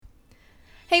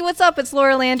Hey, what's up? It's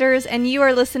Laura Landers, and you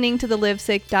are listening to the Live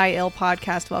Sick, Die Ill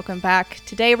podcast. Welcome back.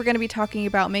 Today, we're going to be talking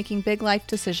about making big life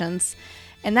decisions,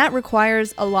 and that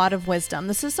requires a lot of wisdom.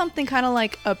 This is something kind of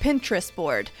like a Pinterest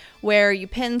board, where you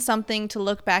pin something to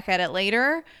look back at it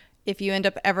later. If you end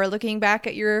up ever looking back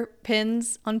at your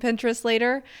pins on Pinterest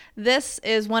later, this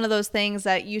is one of those things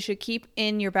that you should keep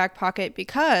in your back pocket,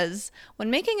 because when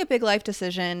making a big life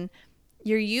decision,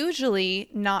 you're usually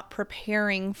not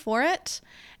preparing for it.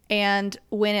 And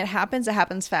when it happens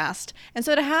fast. And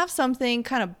so to have something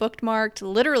kind of bookmarked,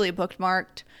 literally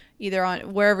bookmarked, either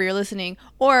on wherever you're listening,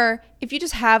 or if you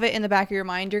just have it in the back of your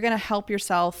mind, you're going to help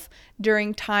yourself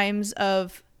during times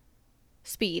of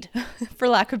speed, for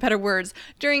lack of better words,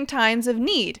 during times of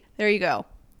need. There you go.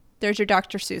 There's your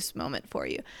Dr. Seuss moment for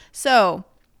you. So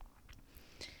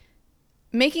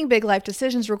making big life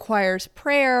decisions requires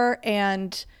prayer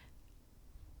and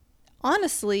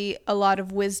honestly, a lot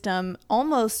of wisdom,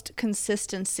 almost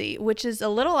consistency, which is a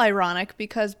little ironic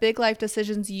because big life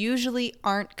decisions usually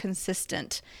aren't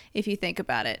consistent if you think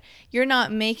about it. You're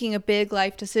not making a big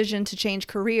life decision to change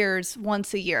careers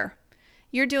once a year.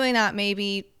 You're doing that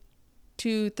maybe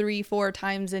 2, 3, 4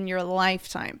 times in your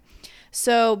lifetime.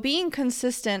 So being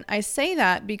consistent, I say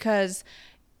that because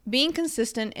being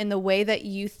consistent in the way that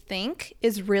you think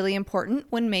is really important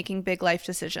when making big life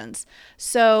decisions.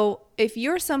 So if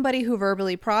you're somebody who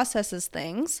verbally processes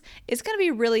things, it's going to be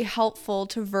really helpful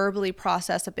to verbally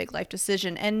process a big life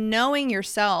decision. And knowing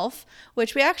yourself,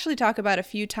 which we actually talk about a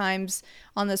few times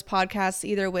on this podcast,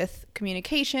 either with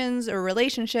communications or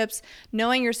relationships,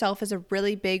 knowing yourself is a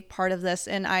really big part of this.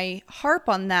 And I harp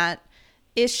on that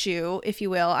issue, if you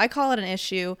will. I call it an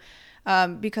issue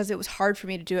because it was hard for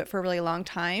me to do it for a really long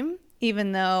time,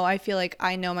 even though I feel like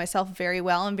I know myself very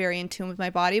well and very in tune with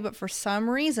my body. But for some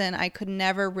reason, I could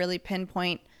never really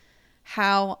pinpoint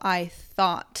how I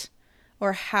thought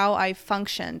or how I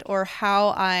functioned or how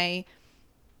I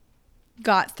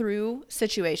got through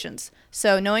situations.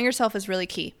 So knowing yourself is really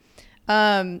key.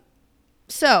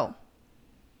 So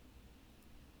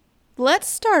let's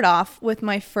start off with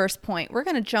my first point. We're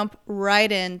going to jump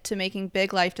right into making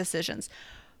big life decisions.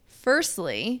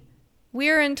 Firstly,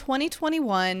 we're in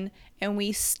 2021 and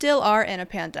we still are in a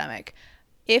pandemic.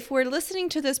 If we're listening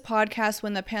to this podcast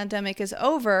when the pandemic is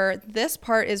over, this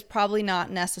part is probably not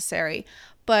necessary.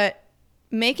 But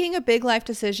making a big life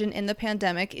decision in the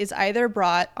pandemic is either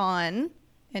brought on,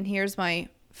 and here's my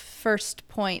first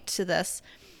point to this,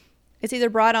 it's either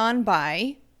brought on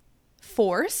by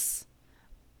force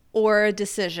or a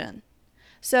decision.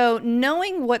 So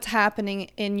knowing what's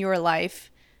happening in your life,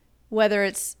 whether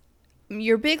it's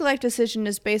your big life decision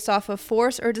is based off of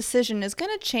force or decision, is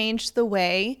going to change the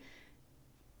way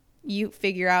you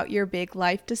figure out your big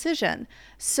life decision.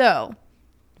 So,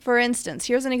 for instance,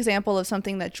 here's an example of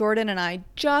something that Jordan and I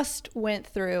just went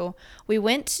through. We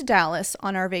went to Dallas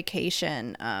on our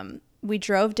vacation. We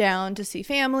drove down to see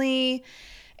family,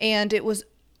 and it was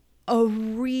a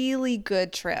really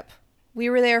good trip. We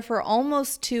were there for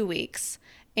almost 2 weeks,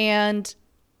 and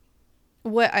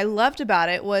what I loved about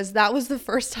it was that was the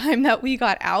first time that we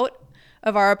got out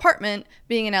of our apartment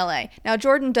being in LA. Now,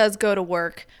 Jordan does go to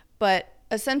work, but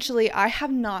essentially I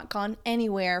have not gone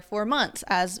anywhere for months,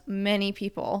 as many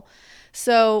people.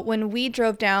 So when we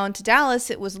drove down to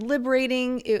Dallas, it was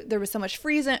liberating. There was so much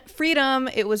freedom.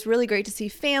 It was really great to see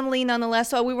family nonetheless.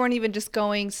 So we weren't even just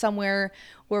going somewhere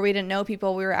where we didn't know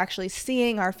people. We were actually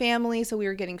seeing our family. So we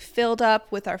were getting filled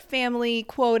up with our family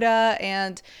quota,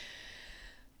 and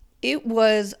it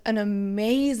was an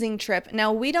amazing trip.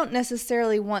 Now, we don't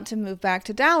necessarily want to move back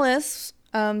to Dallas.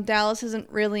 Dallas isn't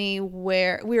really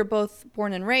where we were both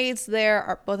born and raised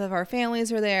there. Both of our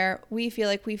families are there. We feel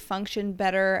like we function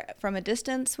better from a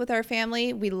distance with our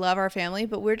family. We love our family,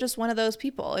 but we're just one of those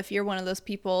people. If you're one of those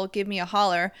people, give me a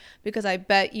holler, because I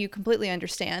bet you completely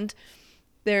understand.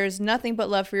 There's nothing but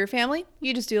love for your family.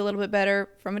 You just do a little bit better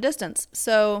from a distance.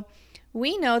 So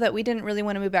we know that we didn't really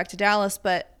want to move back to Dallas,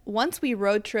 but once we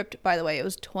road tripped, by the way, it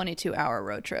was a 22-hour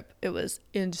road trip. It was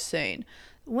insane.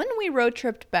 When we road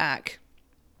tripped back,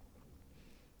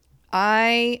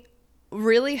 I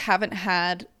really haven't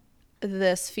had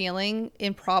this feeling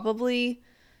in probably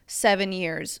 7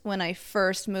 years when I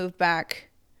first moved to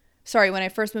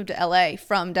LA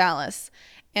from Dallas.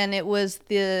 And it was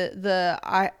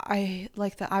I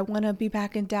want to be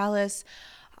back in Dallas.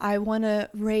 I want to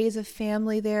raise a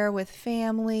family there with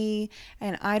family,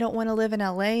 and I don't want to live in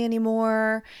LA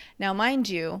anymore. Now, mind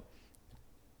you,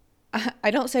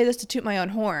 I don't say this to toot my own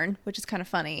horn, which is kind of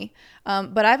funny,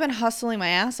 but I've been hustling my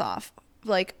ass off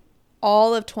like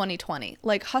all of 2020,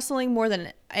 like hustling more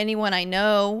than anyone I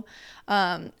know.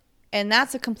 And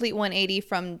that's a complete 180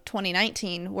 from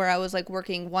 2019, where I was like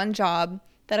working one job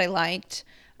that I liked,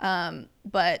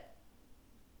 but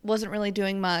wasn't really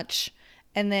doing much.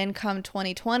 And then come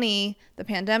 2020, the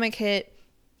pandemic hit.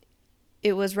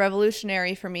 It was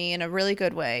revolutionary for me in a really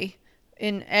good way,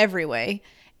 in every way.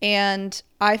 And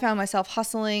I found myself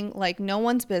hustling like no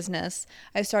one's business.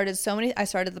 I started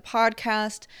the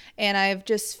podcast, and I've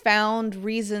just found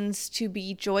reasons to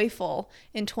be joyful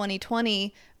in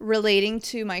 2020 relating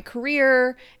to my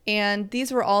career. And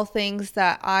these were all things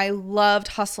that I loved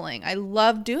hustling. I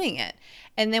loved doing it.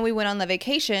 And then we went on the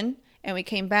vacation and we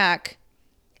came back,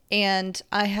 and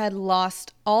I had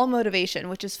lost all motivation,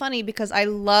 which is funny because I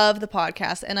love the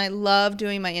podcast and I love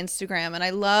doing my Instagram and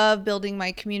I love building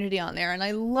my community on there and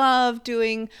I love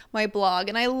doing my blog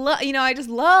and I just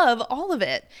love all of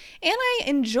it. And I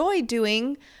enjoy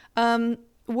doing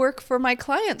work for my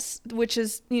clients, which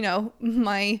is,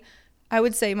 I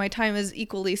would say my time is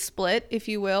equally split, if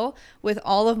you will, with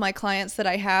all of my clients that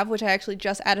I have, which I actually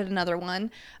just added another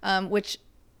one, which,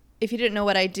 if you didn't know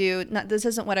what I do, this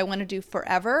isn't what I want to do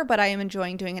forever, but I am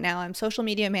enjoying doing it now. I'm social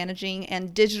media managing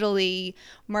and digitally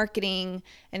marketing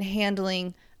and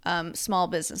handling small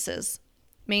businesses,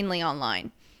 mainly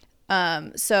online.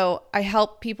 So I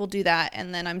help people do that,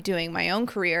 and then I'm doing my own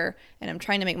career, and I'm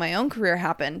trying to make my own career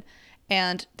happen.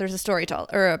 And there's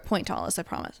a point to all this, I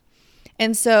promise.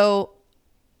 And so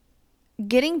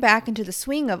getting back into the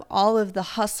swing of all of the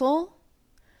hustle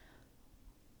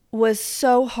was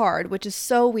so hard, which is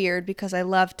so weird because I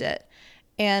loved it.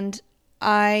 And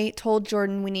I told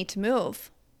Jordan we need to move.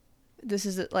 This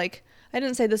is like, I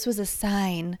didn't say this was a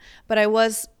sign, but I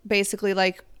was basically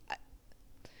like,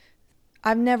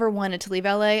 I've never wanted to leave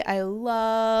LA. I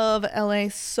love LA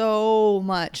so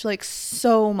much, like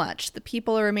so much. The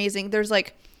people are amazing. There's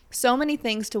like so many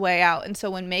things to weigh out. And so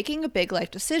when making a big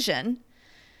life decision,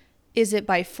 is it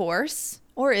by force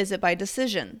or is it by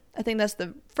decision? I think that's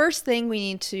the first thing we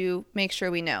need to make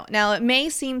sure we know. Now, it may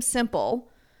seem simple,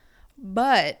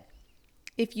 but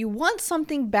if you want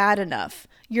something bad enough,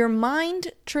 your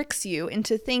mind tricks you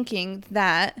into thinking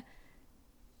that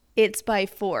it's by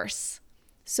force.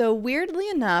 So weirdly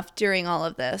enough, during all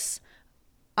of this,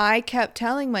 I kept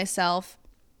telling myself,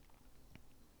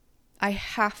 I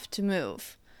have to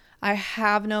move. I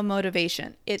have no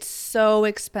motivation. It's so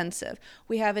expensive.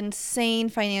 We have insane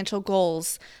financial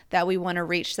goals that we want to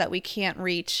reach that we can't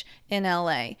reach in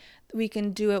LA. We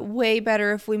can do it way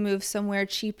better if we move somewhere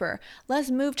cheaper. Let's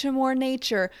move to more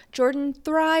nature. Jordan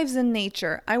thrives in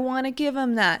nature. I want to give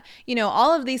him that.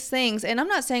 All of these things. And I'm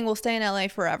not saying we'll stay in LA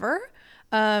forever.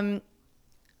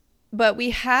 But we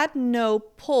had no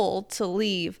pull to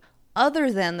leave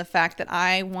other than the fact that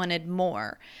I wanted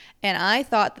more. And I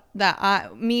thought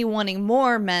that me wanting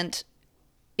more meant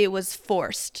it was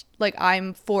forced. Like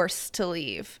I'm forced to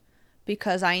leave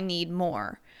because I need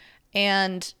more.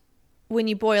 And when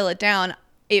you boil it down,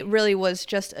 it really was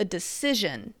just a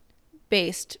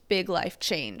decision-based big life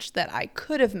change that I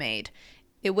could have made.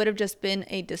 It would have just been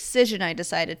a decision I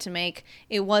decided to make.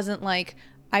 It wasn't like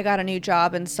I got a new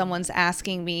job and someone's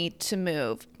asking me to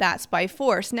move. That's by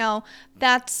force. Now,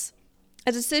 that's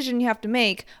a decision you have to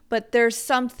make, but there's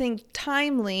something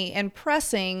timely and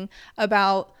pressing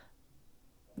about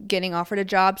getting offered a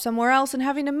job somewhere else and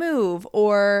having to move,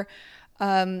 or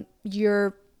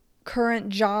your current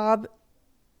job,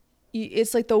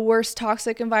 it's like the worst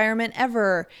toxic environment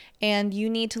ever and you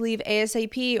need to leave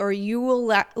ASAP or you will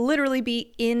literally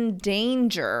be in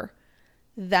danger.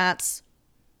 That's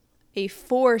a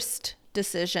forced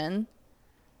decision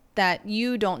that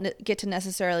you don't get to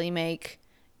necessarily make.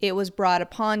 It was brought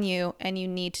upon you and you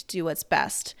need to do what's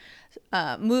best.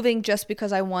 Moving just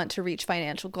because I want to reach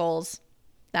financial goals,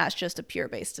 that's just a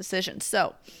pure-based decision.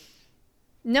 So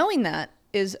knowing that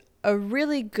is a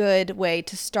really good way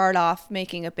to start off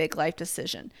making a big life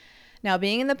decision. Now,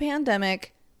 being in the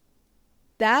pandemic,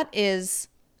 that is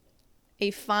a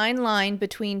fine line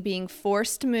between being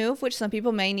forced to move, which some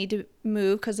people may need to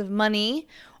move because of money,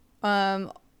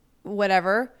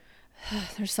 whatever.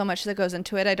 There's so much that goes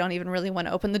into it. I don't even really want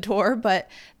to open the door, but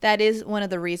that is one of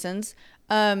the reasons.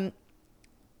 But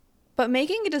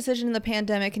making a decision in the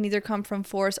pandemic can either come from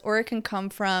force or it can come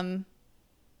from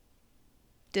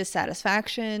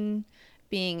dissatisfaction,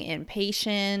 being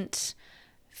impatient,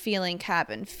 feeling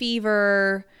cabin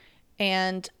fever,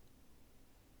 and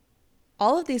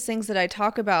all of these things that I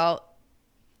talk about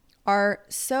are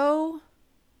so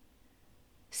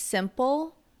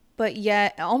simple, but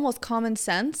yet almost common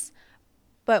sense.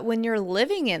 But when you're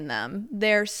living in them,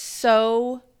 they're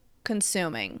so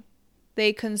consuming.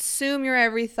 They consume your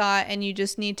every thought and you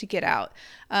just need to get out.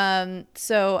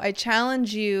 So I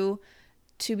challenge you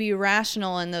to be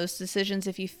rational in those decisions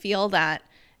if you feel that,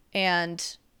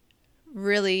 and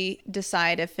really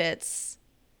decide if it's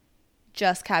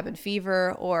just cabin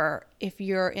fever or if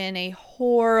you're in a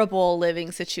horrible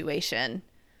living situation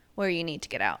where you need to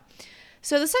get out.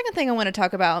 So the second thing I want to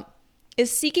talk about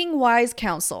is seeking wise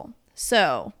counsel.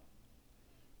 So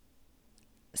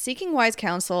seeking wise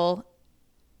counsel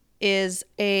is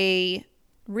a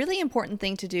really important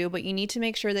thing to do, but you need to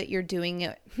make sure that you're doing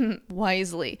it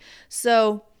wisely.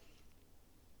 So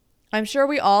I'm sure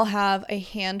we all have a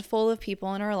handful of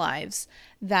people in our lives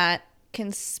that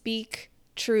can speak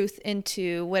truth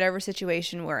into whatever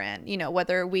situation we're in. You know,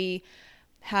 whether we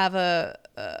have a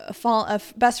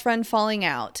best friend falling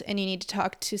out and you need to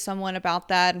talk to someone about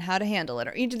that and how to handle it.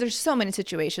 Or there's so many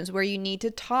situations where you need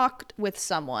to talk with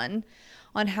someone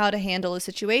on how to handle a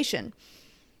situation.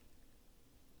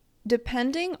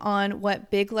 Depending on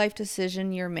what big life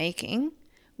decision you're making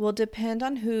will depend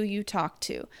on who you talk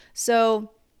to.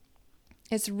 So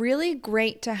it's really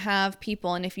great to have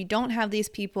people. And if you don't have these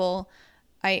people,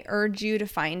 I urge you to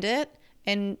find it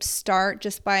and start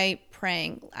just by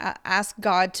praying. Ask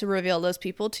God to reveal those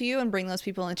people to you and bring those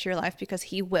people into your life, because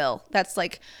He will. That's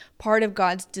like part of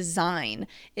God's design,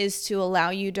 is to allow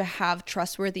you to have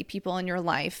trustworthy people in your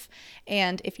life.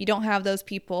 And if you don't have those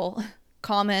people,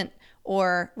 comment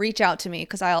or reach out to me,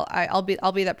 because I'll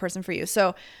be that person for you.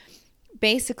 So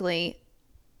basically,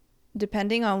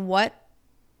 depending on what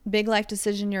big life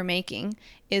decision you're making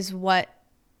is who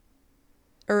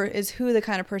the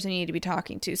kind of person you need to be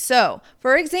talking to. So,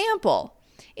 for example,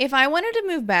 if I wanted to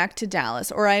move back to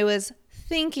Dallas, or I was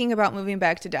thinking about moving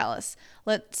back to Dallas,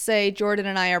 let's say Jordan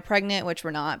and I are pregnant, which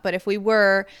we're not, but if we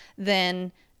were,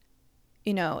 then,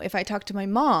 if I talk to my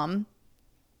mom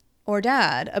or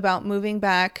dad about moving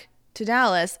back to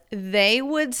Dallas, they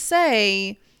would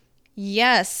say,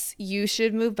 yes, you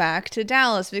should move back to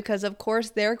Dallas, because of course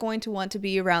they're going to want to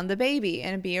be around the baby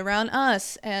and be around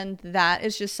us. And that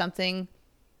is just something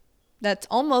that's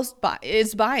almost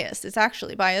is biased. It's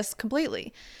actually biased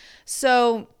completely.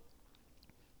 So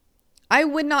I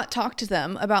would not talk to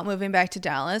them about moving back to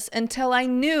Dallas until I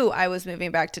knew I was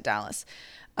moving back to Dallas.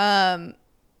 You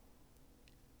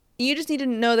just need to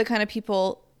know the kind of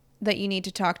people that you need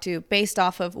to talk to based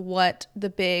off of what the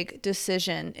big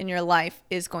decision in your life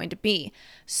is going to be.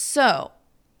 So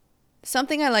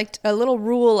a little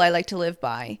rule I like to live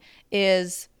by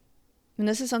is, and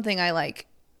this is something I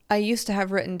used to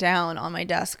have written down on my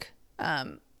desk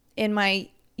in my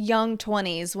young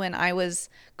 20s when I was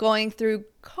going through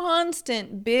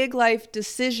constant big life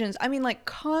decisions. I mean, like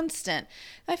constant.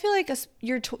 I feel like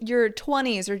your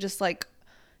 20s are just like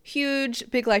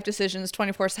huge big life decisions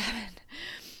 24/7.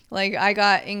 Like, I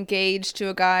got engaged to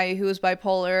a guy who was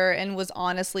bipolar and was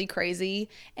honestly crazy,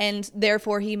 and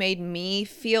therefore he made me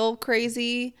feel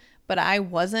crazy, but I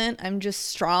wasn't. I'm just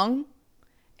strong,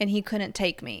 and he couldn't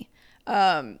take me.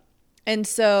 And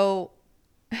so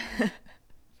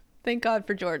thank God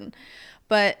for Jordan.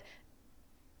 But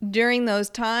during those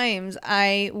times,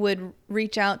 I would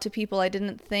reach out to people I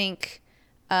didn't think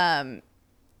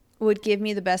would give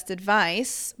me the best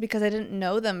advice, because I didn't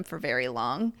know them for very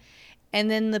long. And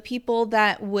then the people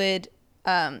that would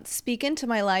speak into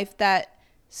my life, that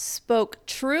spoke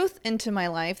truth into my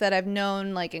life, that I've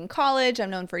known like in college, I've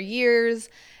known for years,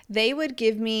 they would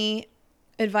give me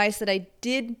advice that I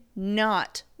did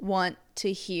not want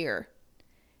to hear.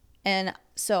 And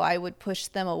so I would push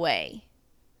them away.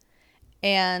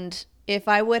 And if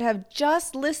I would have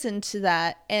just listened to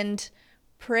that and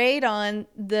prayed on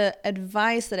the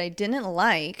advice that I didn't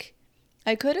like,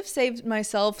 I could have saved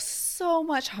myself so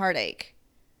much heartache.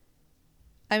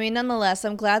 I mean, nonetheless,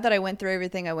 I'm glad that I went through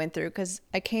everything I went through, because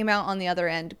I came out on the other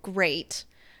end great.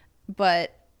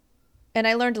 And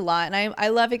I learned a lot, and I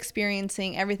love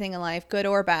experiencing everything in life, good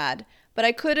or bad. But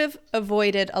I could have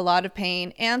avoided a lot of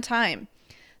pain and time.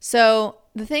 So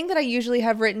the thing that I usually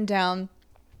have written down,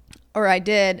 or I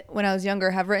did when I was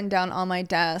younger, have written down on my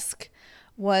desk,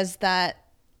 was that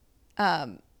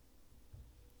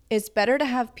it's better to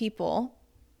have people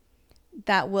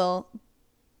that will,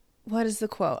 what is the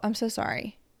quote? I'm so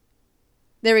sorry.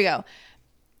 There we go.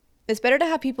 It's better to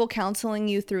have people counseling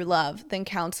you through love than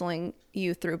counseling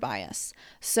you through bias.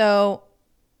 So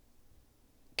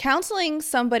counseling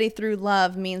somebody through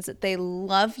love means that they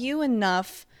love you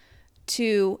enough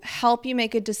to help you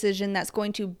make a decision that's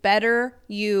going to better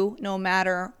you no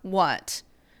matter what.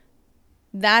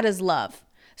 That is love.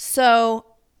 So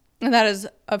that is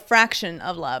a fraction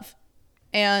of love.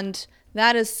 And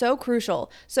that is so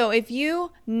crucial. So if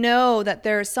you know that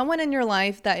there's someone in your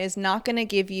life that is not going to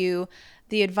give you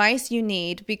the advice you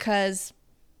need because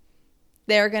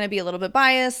They're going to be a little bit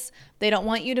biased. They don't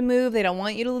want you to move. They don't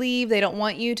want you to leave. They don't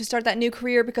want you to start that new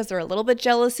career because they're a little bit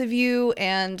jealous of you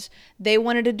and they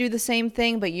wanted to do the same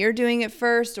thing, but you're doing it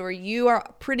first, or you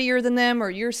are prettier than them, or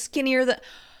you're skinnier than.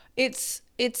 I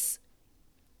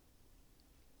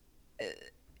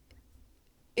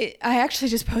actually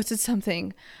just posted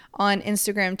something on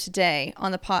Instagram today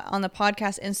on the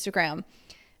podcast Instagram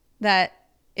that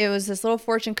it was this little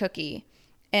fortune cookie,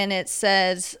 and it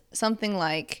says something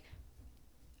like,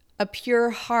 a pure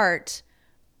heart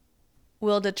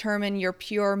will determine your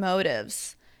pure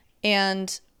motives.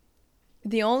 And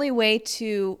the only way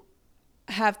to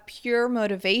have pure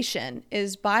motivation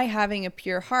is by having a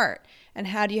pure heart. And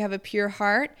how do you have a pure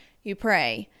heart? You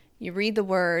pray, you read the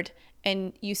word,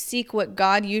 and you seek what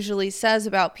God usually says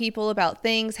about people, about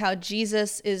things, how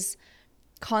Jesus is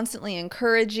constantly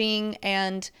encouraging.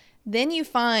 And then you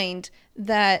find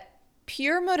that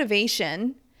pure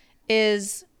motivation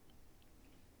is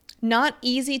not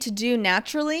easy to do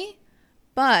naturally,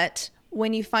 but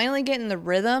when you finally get in the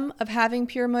rhythm of having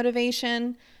pure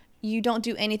motivation, you don't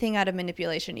do anything out of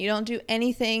manipulation. You don't do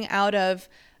anything out of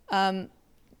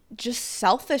just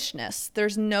selfishness.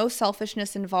 There's no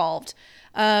selfishness involved.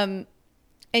 And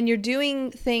you're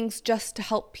doing things just to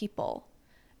help people.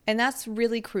 And that's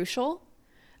really crucial,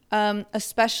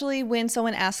 especially when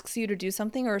someone asks you to do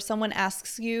something or someone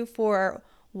asks you for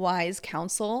wise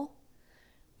counsel.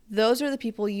 Those are the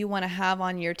people you want to have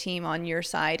on your team, on your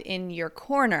side, in your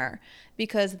corner,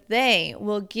 because they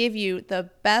will give you the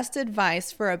best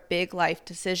advice for a big life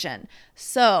decision.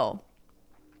 So,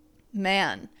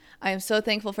 man, I am so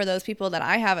thankful for those people that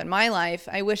I have in my life.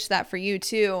 I wish that for you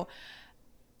too.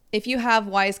 If you have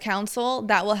wise counsel,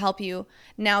 that will help you.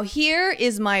 Now, here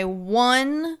is my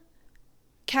one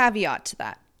caveat to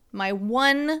that. My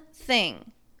one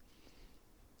thing.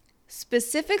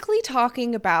 Specifically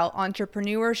talking about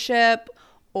entrepreneurship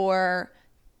or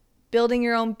building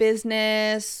your own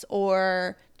business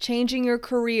or changing your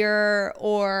career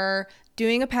or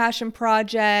doing a passion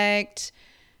project.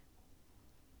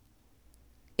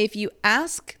 If you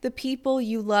ask the people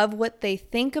you love what they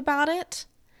think about it,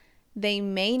 they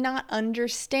may not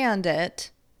understand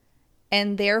it,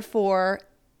 and therefore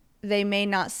they may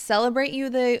not celebrate you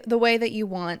the way that you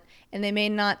want, and they may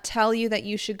not tell you that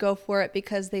you should go for it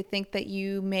because they think that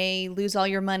you may lose all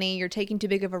your money, you're taking too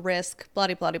big of a risk, blah,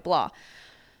 blah, blah, blah.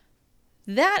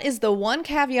 That is the one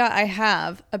caveat I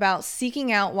have about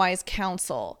seeking out wise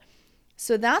counsel.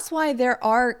 So that's why there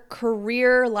are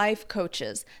career life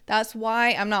coaches. That's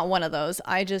why I'm not one of those.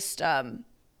 I just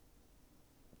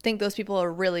think those people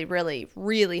are really, really,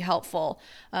 really helpful.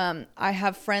 I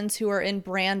have friends who are in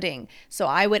branding, so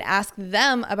I would ask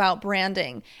them about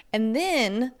branding. And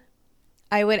then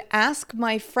I would ask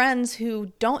my friends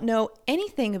who don't know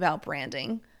anything about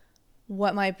branding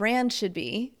what my brand should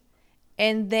be.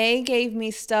 And they gave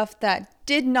me stuff that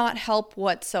did not help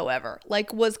whatsoever,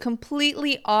 like was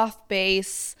completely off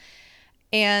base.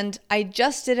 And I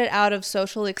just did it out of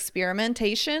social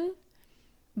experimentation.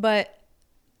 But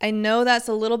I know that's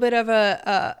a little bit of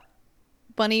a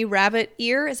bunny rabbit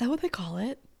ear. Is that what they call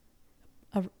it?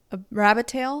 A rabbit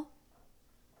tail?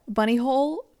 Bunny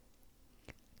hole?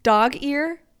 Dog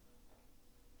ear?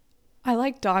 I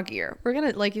like dog ear. We're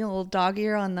going to like a little dog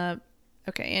ear on the...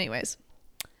 Okay, anyways.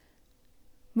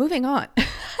 Moving on.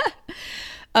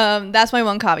 That's my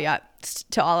one caveat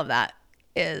to all of that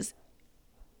is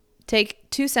take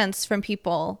 2 cents from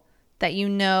people that you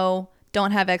know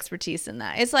don't have expertise in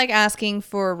that. It's like asking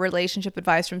for relationship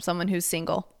advice from someone who's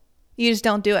single. You just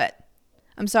don't do it.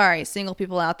 I'm sorry, single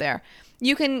people out there.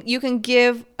 You can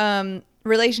give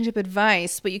relationship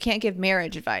advice, but you can't give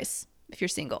marriage advice if you're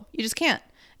single. You just can't,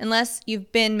 unless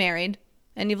you've been married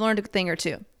and you've learned a thing or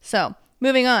two. So,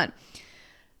 moving on.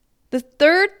 The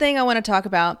third thing I want to talk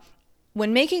about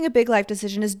when making a big life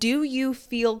decision is, do you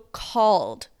feel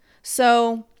called?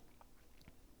 So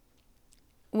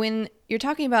when you're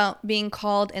talking about being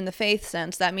called in the faith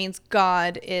sense, that means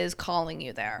God is calling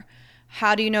you there.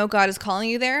 How do you know God is calling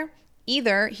you there?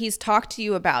 Either he's talked to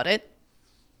you about it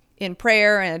in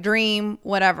prayer, in a dream,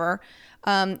 whatever.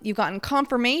 You've gotten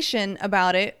confirmation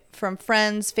about it from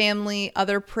friends, family,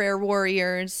 other prayer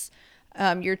warriors,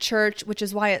 your church, which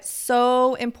is why it's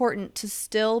so important to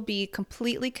still be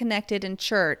completely connected in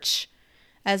church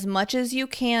as much as you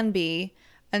can be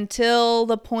until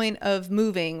the point of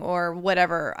moving or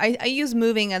whatever. I use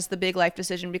moving as the big life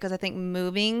decision because I think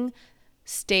moving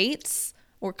states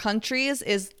or countries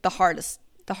is the hardest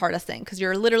thing, because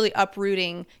you're literally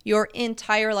uprooting your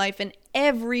entire life in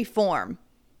every form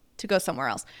to go somewhere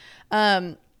else.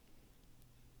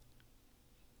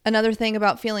 Another thing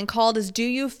about feeling called is, do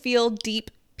you feel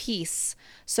deep peace.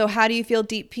 So how do you feel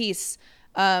deep peace?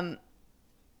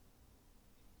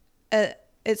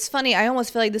 It's funny. I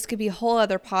almost feel like this could be a whole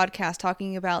other podcast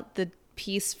talking about the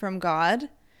peace from God,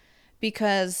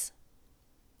 because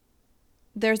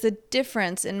there's a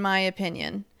difference, in my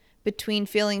opinion, between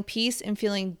feeling peace and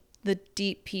feeling the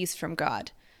deep peace from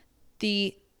God.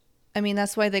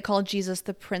 That's why they call Jesus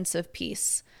the Prince of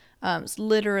Peace. It's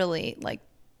literally like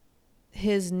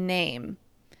his name.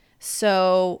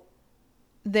 So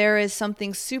there is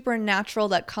something supernatural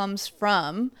that comes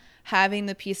from having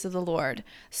the peace of the Lord.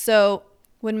 So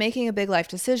when making a big life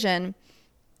decision,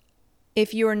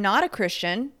 if you are not a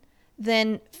Christian,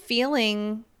 then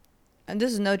feeling, and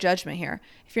this is no judgment here,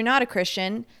 if you're not a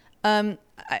Christian,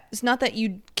 it's not that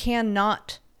you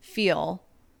cannot feel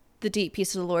the deep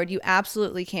peace of the Lord. You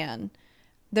absolutely can.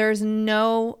 There's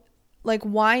no,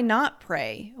 why not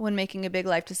pray when making a big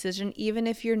life decision, even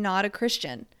if you're not a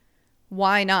Christian?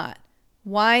 Why not?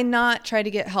 Why not try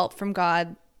to get help from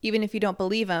God, even if you don't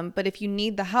believe him? But if you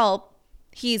need the help,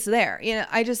 he's there.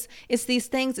 It's these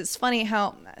things. It's funny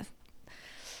how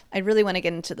I really want to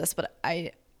get into this, but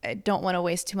I don't want to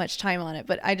waste too much time on it.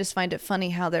 But I just find it funny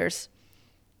how there's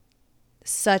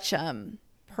such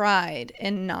pride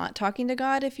in not talking to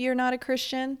God if you're not a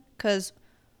Christian, because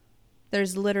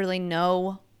there's literally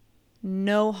no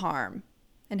harm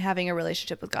in having a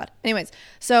relationship with God. Anyways,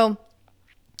 so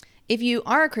if you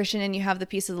are a Christian and you have the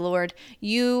peace of the Lord,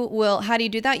 how do you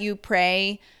do that? You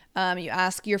pray, you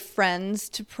ask your friends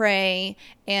to pray,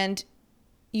 and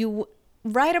you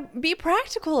be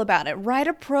practical about it. Write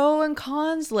a pro and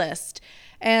cons list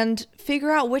and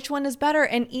figure out which one is better.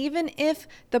 And even if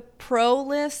the pro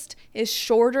list is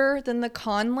shorter than the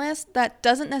con list, that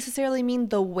doesn't necessarily mean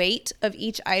the weight of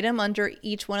each item under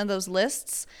each one of those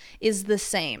lists is the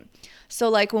same.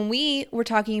 So when we were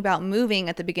talking about moving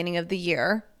at the beginning of the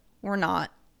year, we're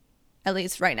not, at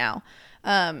least right now.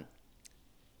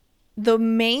 The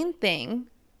main thing,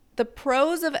 the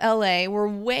pros of LA were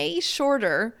way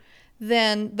shorter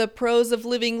than the pros of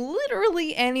living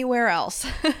literally anywhere else.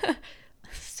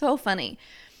 So funny.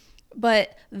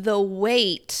 But the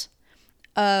weight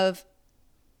of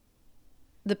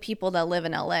the people that live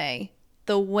in LA,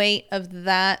 the weight of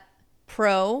that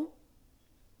pro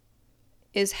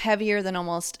is heavier than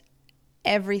almost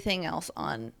everything else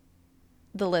on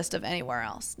the list of anywhere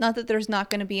else. Not that there's not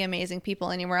going to be amazing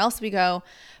people anywhere else we go,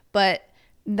 but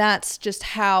that's just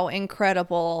how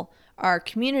incredible our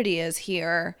community is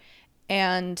here.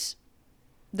 And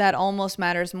that almost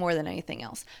matters more than anything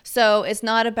else. So it's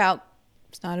not about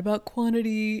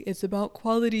quantity, it's about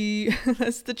quality.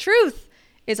 That's the truth.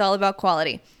 It's all about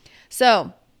quality.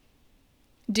 So,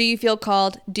 do you feel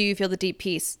called? Do you feel the deep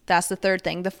peace? That's the third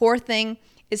thing. The fourth thing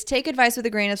is take advice with a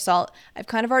grain of salt. I've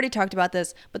kind of already talked about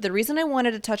this, but the reason I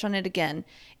wanted to touch on it again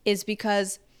is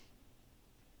because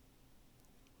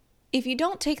if you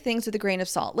don't take things with a grain of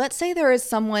salt, let's say there is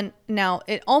someone, now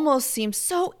it almost seems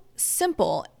so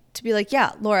simple to be like,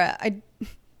 yeah, Laura, I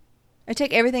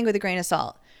take everything with a grain of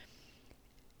salt.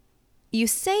 You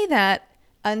say that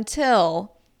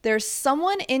until there's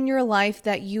someone in your life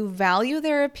that you value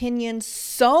their opinion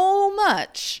so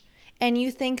much and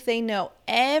you think they know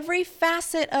every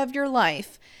facet of your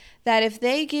life, that if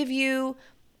they give you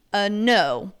a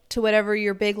no to whatever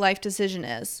your big life decision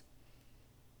is,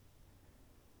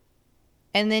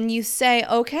 and then you say,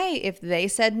 okay, if they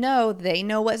said no, they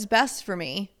know what's best for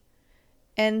me.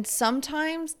 And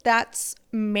sometimes that's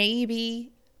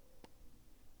maybe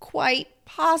quite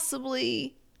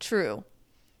possibly true.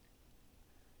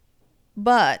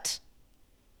 But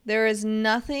there is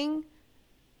nothing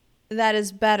that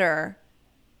is better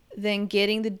than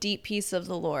getting the deep peace of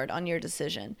the Lord on your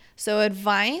decision. So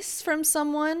advice from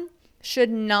someone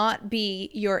should not be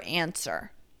your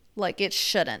answer. It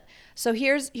shouldn't. So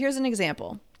here's an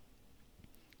example.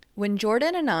 When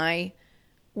Jordan and I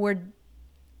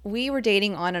we were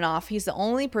dating on and off. He's the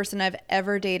only person I've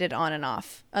ever dated on and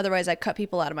off. Otherwise, I cut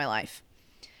people out of my life.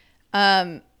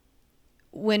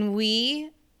 When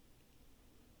we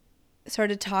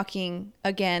started talking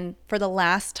again for the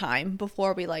last time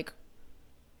before we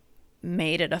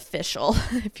made it official,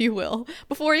 if you will,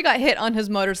 before he got hit on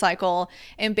his motorcycle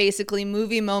and basically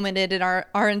movie momented in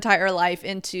our entire life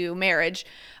into marriage,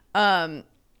 I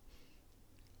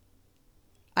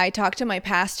talked to my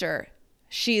pastor.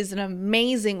 She's an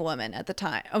amazing woman at the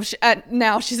time.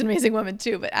 Now she's an amazing woman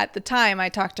too, but at the time I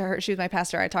talked to her. She was my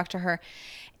pastor. I talked to her,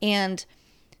 and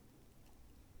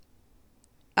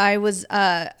I was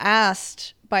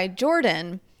asked by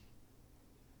Jordan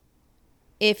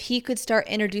if he could start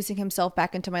introducing himself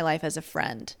back into my life as a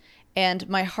friend. And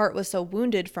my heart was so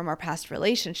wounded from our past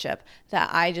relationship that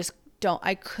I just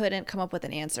I couldn't come up with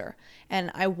an answer.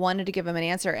 And I wanted to give him an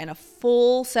answer, and a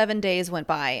full 7 days went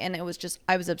by, and it was just,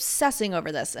 I was obsessing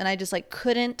over this, and I just like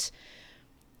couldn't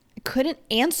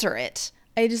answer it.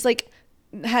 I just like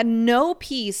had no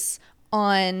peace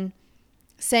on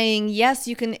saying, yes,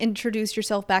 you can introduce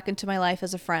yourself back into my life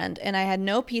as a friend. And I had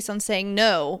no peace on saying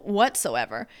no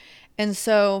whatsoever. And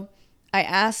so I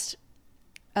asked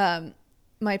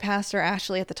my pastor,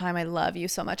 Ashley, at the time. I love you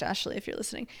so much, Ashley, if you're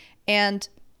listening. And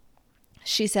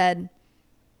she said,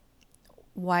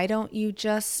 why don't you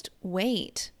just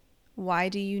wait? Why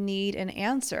do you need an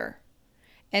answer?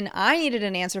 And I needed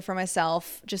an answer for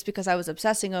myself just because I was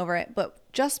obsessing over it. But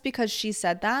just because she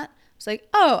said that, I was like,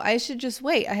 oh, I should just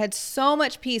wait. I had so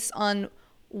much peace on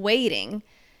waiting.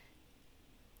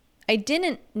 I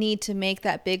didn't need to make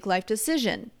that big life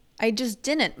decision. I just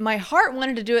didn't. My heart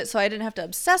wanted to do it so I didn't have to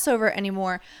obsess over it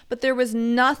anymore. But there was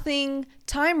nothing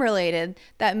time related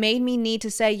that made me need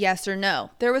to say yes or no.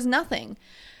 There was nothing.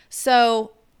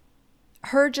 So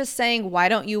her just saying, why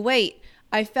don't you wait?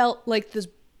 I felt like this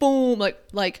boom,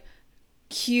 like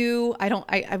cue.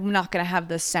 I'm not going to have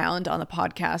this sound on the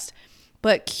podcast,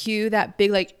 but cue that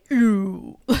big, like,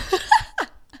 ooh.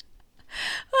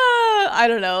 I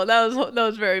don't know. That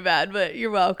was very bad, but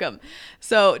you're welcome.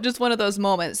 So just one of those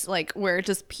moments like where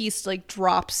just peace like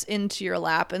drops into your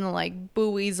lap and like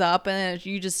buoys up and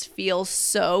you just feel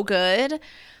so good.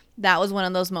 That was one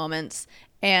of those moments.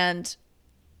 And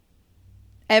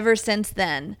ever since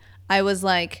then, I was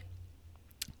like,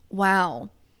 wow,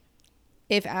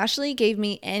 if Ashley gave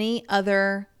me any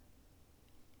other,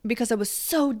 because I was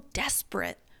so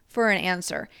desperate for an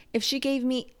answer, if she gave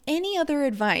me any other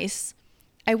advice,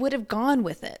 I would have gone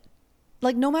with it.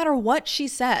 Like no matter what she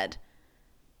said.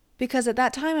 Because at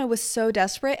that time I was so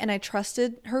desperate and I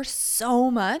trusted her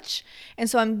so much. And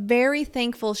so I'm very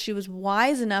thankful she was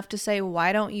wise enough to say,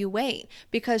 why don't you wait?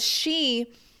 Because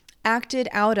she acted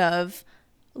out of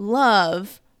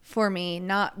love for me,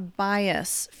 not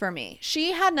bias for me.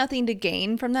 She had nothing to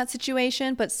gain from that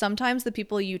situation, but sometimes the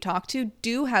people you talk to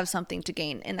do have something to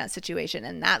gain in that situation.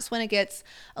 And that's when it gets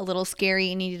a little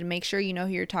scary and you need to make sure you know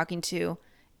who you're talking to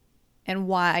and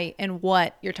why and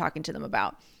what you're talking to them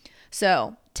about.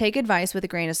 So take advice with a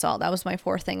grain of salt. That was my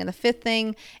fourth thing. And the fifth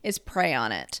thing is pray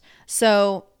on it.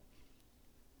 So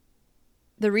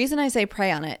the reason I say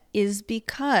pray on it is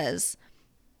because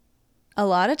a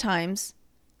lot of times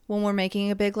when we're making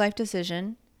a big life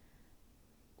decision,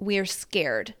 we are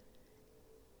scared,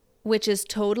 which is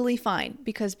totally fine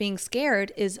because being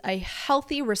scared is a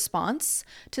healthy response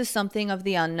to something of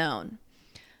the unknown.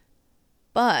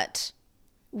 But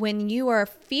when you are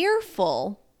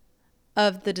fearful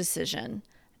of the decision,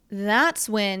 that's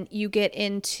when you get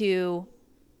into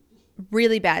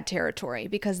really bad territory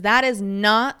because that is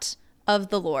not of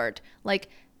the Lord. Like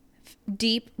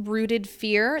deep rooted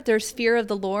fear, there's fear of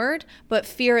the Lord, but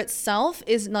fear itself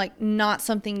is like not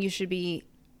something you should be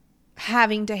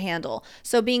having to handle.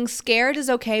 So being scared is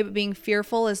okay, but being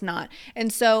fearful is not.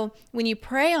 And so when you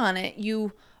pray on it,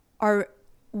 you are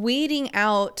weeding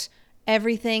out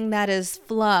everything that is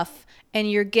fluff and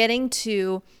you're getting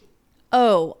to,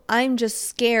 oh, I'm just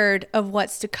scared of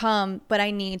what's to come, but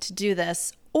I need to do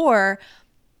this. Or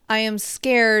I am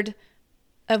scared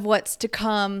of what's to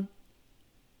come,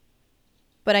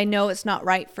 but I know it's not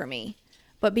right for me.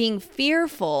 But being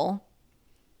fearful,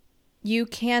 you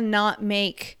cannot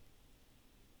make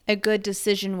a good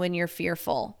decision when you're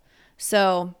fearful.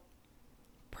 So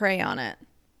pray on it.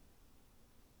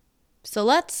 So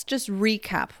let's just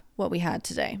recap what we had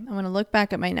today. I'm going to look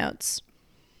back at my notes.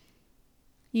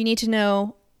 You need to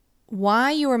know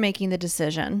why you are making the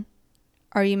decision.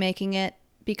 Are you making it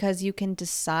because you can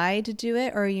decide to do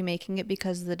it, or are you making it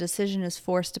because the decision is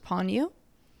forced upon you?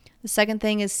 The second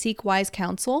thing is seek wise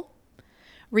counsel.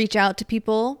 Reach out to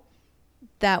people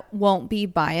that won't be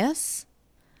biased.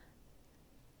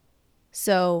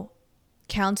 So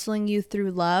counseling you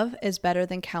through love is better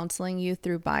than counseling you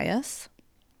through bias.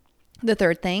 The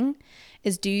third thing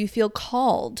is, do you feel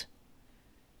called?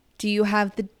 Do you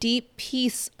have the deep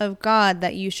peace of God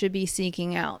that you should be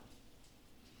seeking out?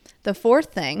 The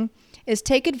fourth thing is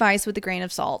take advice with a grain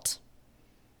of salt.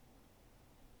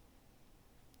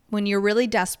 When you're really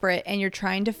desperate and you're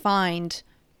trying to find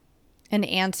an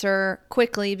answer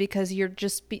quickly because you're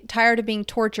just tired of being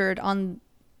tortured on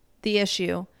the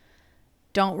issue,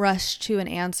 don't rush to an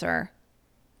answer.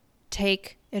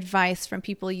 Take advice from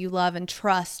people you love and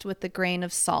trust with the grain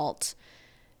of salt.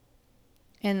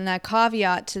 And that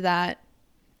caveat to that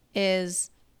is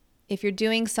if you're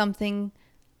doing something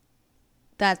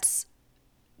that's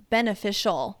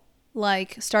beneficial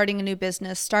like starting a new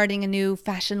business, starting a new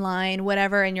fashion line,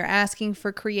 whatever, and you're asking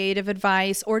for creative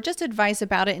advice or just advice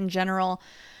about it in general,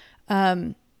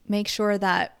 make sure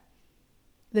that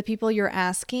the people you're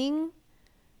asking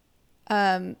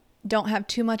don't have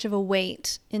too much of a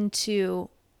weight into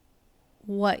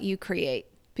what you create,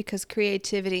 because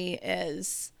creativity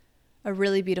is a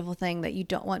really beautiful thing that you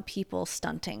don't want people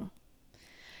stunting.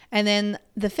 And then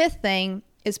the fifth thing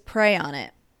is pray on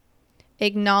it.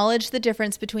 Acknowledge the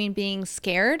difference between being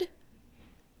scared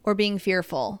or being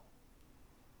fearful.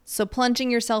 So plunging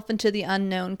yourself into the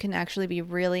unknown can actually be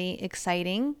really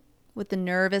exciting with the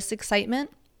nervous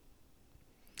excitement.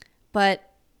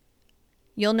 But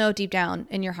you'll know deep down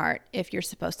in your heart if you're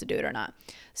supposed to do it or not.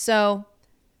 So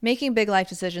making big life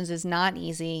decisions is not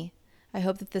easy. I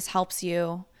hope that this helps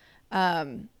you. I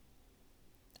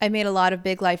made a lot of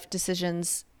big life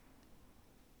decisions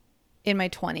in my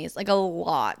 20s, like a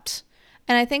lot.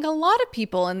 And I think a lot of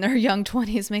people in their young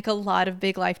 20s make a lot of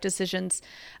big life decisions.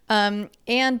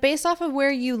 And based off of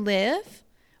where you live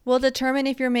will determine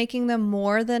if you're making them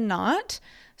more than not.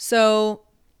 So,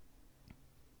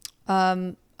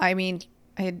 I mean,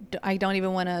 I don't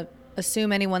even want to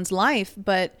assume anyone's life,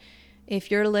 but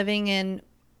if you're living in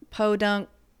podunk,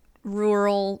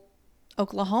 rural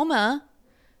Oklahoma,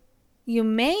 you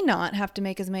may not have to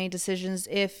make as many decisions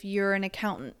if you're an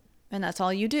accountant and that's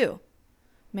all you do.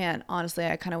 Man, honestly,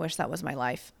 I kind of wish that was my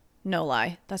life. No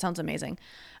lie. That sounds amazing.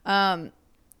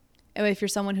 If you're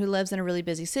someone who lives in a really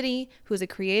busy city, who's a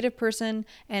creative person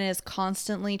and is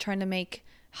constantly trying to make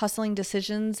hustling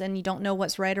decisions and you don't know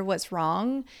what's right or what's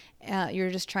wrong,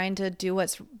 you're just trying to do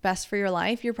what's best for your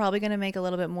life, you're probably going to make a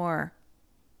little bit more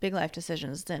big life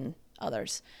decisions than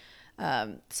others.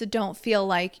 So don't feel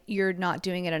like you're not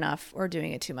doing it enough or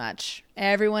doing it too much.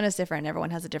 Everyone is different. Everyone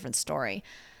has a different story.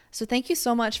 So thank you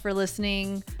so much for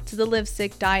listening to the Live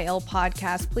Sick Die Ill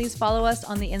podcast. Please follow us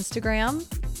on the Instagram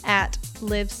at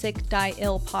Live Sick Die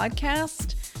Ill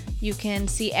podcast. You can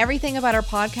see everything about our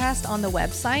podcast on the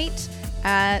website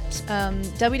at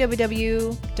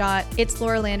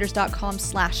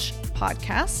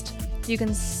www.itslauralanders.com/podcast. You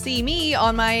can see me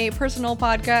on my personal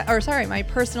my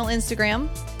personal Instagram,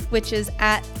 which is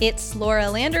at It's Laura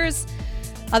Landers.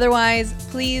 Otherwise,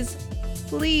 please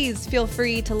feel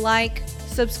free to like,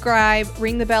 subscribe,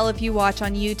 ring the bell if you watch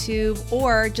on YouTube,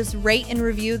 or just rate and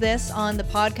review this on the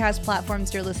podcast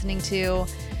platforms you're listening to.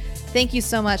 Thank you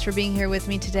so much for being here with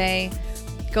me today.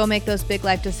 Go make those big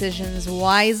life decisions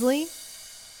wisely.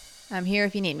 I'm here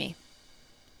if you need me.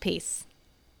 Peace.